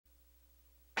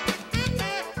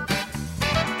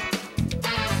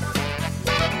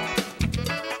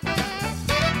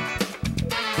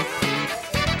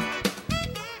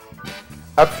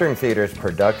Upstream Theater's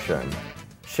production,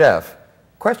 Chef,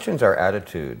 questions our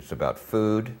attitudes about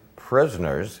food,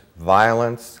 prisoners,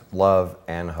 violence, love,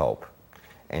 and hope.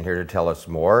 And here to tell us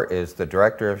more is the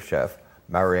director of Chef,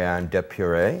 Marianne de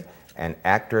Pury, and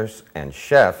actress and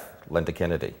chef, Linda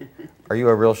Kennedy. Are you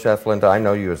a real chef, Linda? I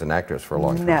know you as an actress for a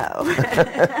long time. No.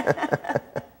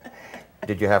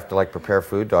 Did you have to prepare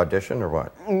food to audition or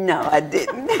what? No, I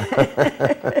didn't.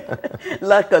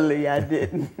 Luckily, I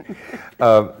didn't.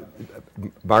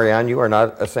 Marianne, you are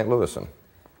not a St. Louisan.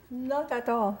 Not at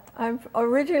all. I'm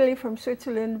originally from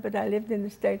Switzerland, but I lived in the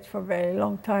States for a very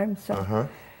long time. So.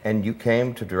 And you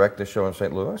came to direct the show in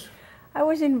St. Louis? I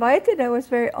was invited. I was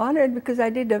very honored because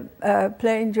I did a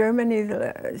play in Germany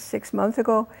 6 months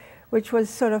ago, which was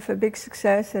sort of a big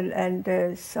success,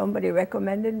 and somebody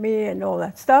recommended me and all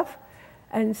that stuff.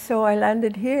 And so I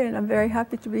landed here, and I'm very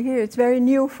happy to be here. It's very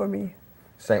new for me.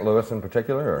 St. Louis in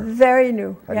particular? Or? Very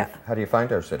new, yeah. How do you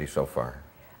find our city so far?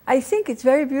 I think it's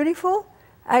very beautiful.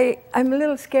 I'm a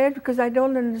little scared because I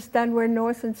don't understand where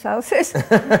north and south is.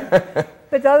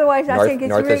 But otherwise, I think it's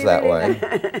north really, is that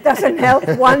really way. Doesn't help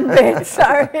one bit,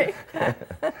 sorry.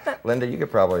 Linda, you could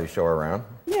probably show around.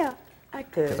 Yeah, I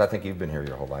could. Because I think you've been here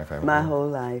your whole life, haven't you? My whole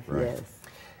life, right.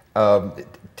 Yes.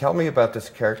 Tell me about this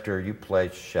character you play,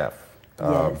 Chef.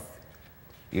 Yes.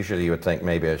 Usually you would think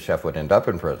maybe a chef would end up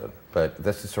in prison, but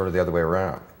this is sort of the other way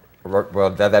around. Well,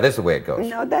 that is the way it goes.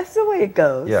 No, that's the way it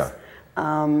goes. Yeah.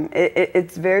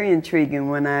 It's very intriguing.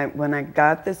 When I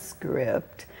got the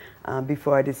script,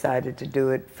 before I decided to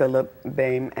do it, Philip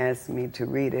Boehm asked me to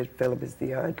read it. Philip is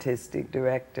the artistic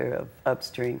director of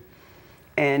Upstream.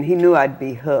 And he knew I'd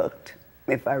be hooked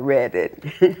if I read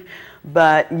it.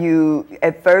 But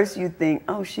at first you think,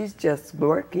 oh, she's just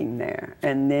working there.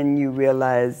 And then you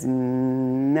realize,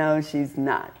 no, she's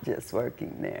not just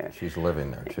working there. She's living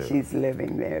there, too. She's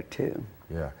living there, too.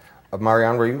 Yeah.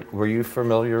 Marianne, were you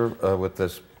familiar with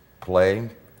this play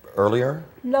earlier?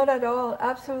 Not at all,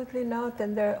 absolutely not.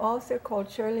 And the author called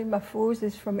Shirley Mahfouz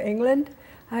is from England.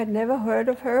 I had never heard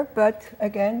of her, but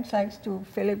again, thanks to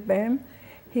Philip Boehm,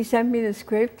 he sent me the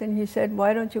script and he said,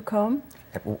 why don't you come?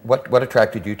 What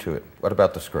attracted you to it? What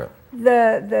about the script?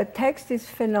 The text is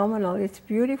phenomenal. It's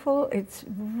beautiful. It's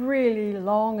really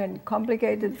long and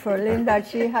complicated for Linda.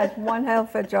 She has one hell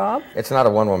of a job. It's not a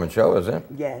one-woman show, is it?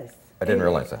 Yes. I didn't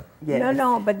realize that. Yes.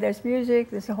 No, but there's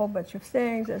music, there's a whole bunch of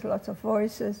things, there's lots of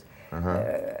voices.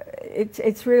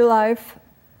 It's real life,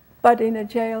 but in a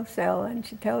jail cell, and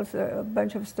she tells a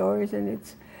bunch of stories, and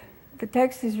the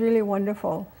text is really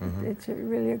wonderful. It's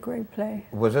really a great play.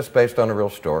 Was this based on a real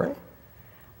story?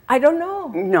 I don't know.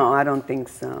 No, I don't think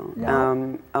so.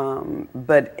 No.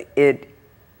 But it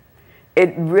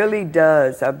really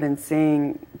does. I've been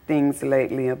seeing things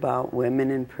lately about women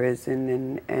in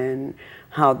prison and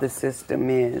how the system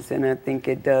is, and I think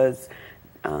it does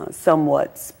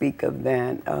somewhat speak of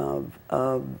that, of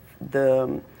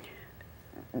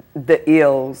the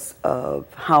ills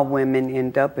of how women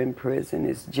end up in prison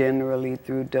is generally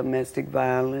through domestic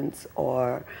violence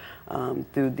or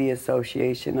through the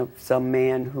association of some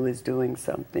man who is doing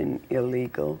something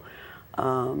illegal.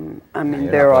 I mean,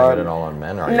 You're there not are. blaming it all on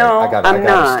men, are you? No, I got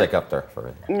to stick up there for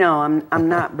it. No, I'm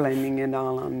not blaming it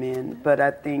all on men, but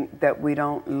I think that we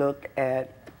don't look at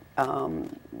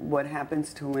what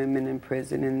happens to women in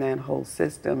prison in that whole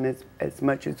system as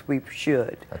much as we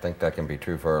should. I think that can be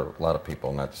true for a lot of people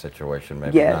in that situation.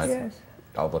 Maybe not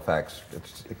all the facts.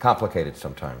 It's complicated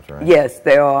sometimes, right? Yes,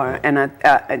 they are.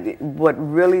 And what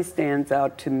really stands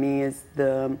out to me is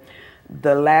the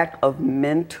lack of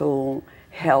mental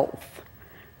health,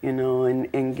 you know,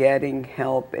 and getting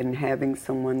help and having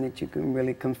someone that you can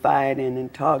really confide in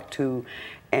and talk to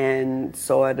and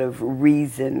sort of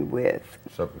reason with.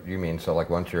 So you mean, like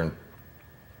once you're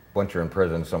in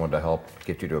prison, someone to help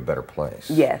get you to a better place?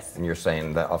 Yes. And you're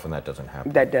saying that often that doesn't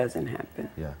happen? That doesn't happen.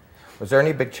 Yeah. Was there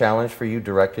any big challenge for you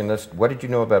directing this? What did you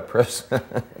know about prison?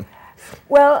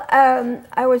 Well,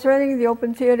 I was running the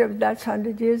Open Theater, that's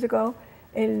 100 years ago,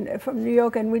 from New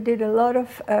York, and we did a lot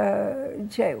of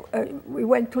jail. We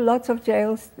went to lots of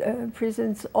jails,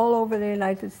 prisons all over the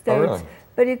United States. Oh, really?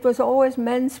 But it was always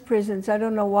men's prisons. I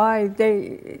don't know why.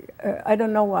 I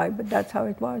don't know why, but that's how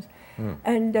it was.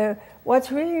 And what's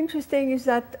really interesting is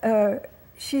that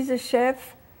she's a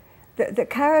chef. The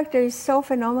character is so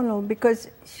phenomenal because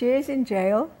she is in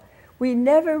jail. We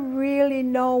never really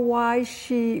know why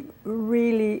she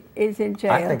really is in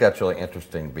jail. I think that's really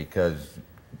interesting because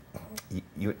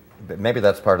maybe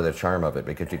that's part of the charm of it,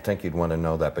 because you'd think you'd want to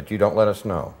know that, but you don't let us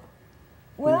know.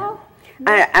 Well,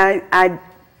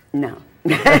 no.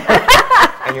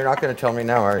 And you're not going to tell me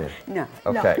now, are you? No.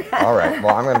 Okay, No. all right.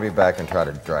 Well, I'm going to be back and try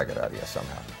to drag it out of you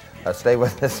somehow. Stay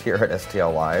with us here at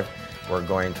STL Live. We're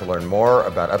going to learn more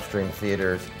about Upstream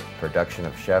Theater's production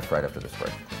of Chef right after this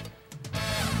break.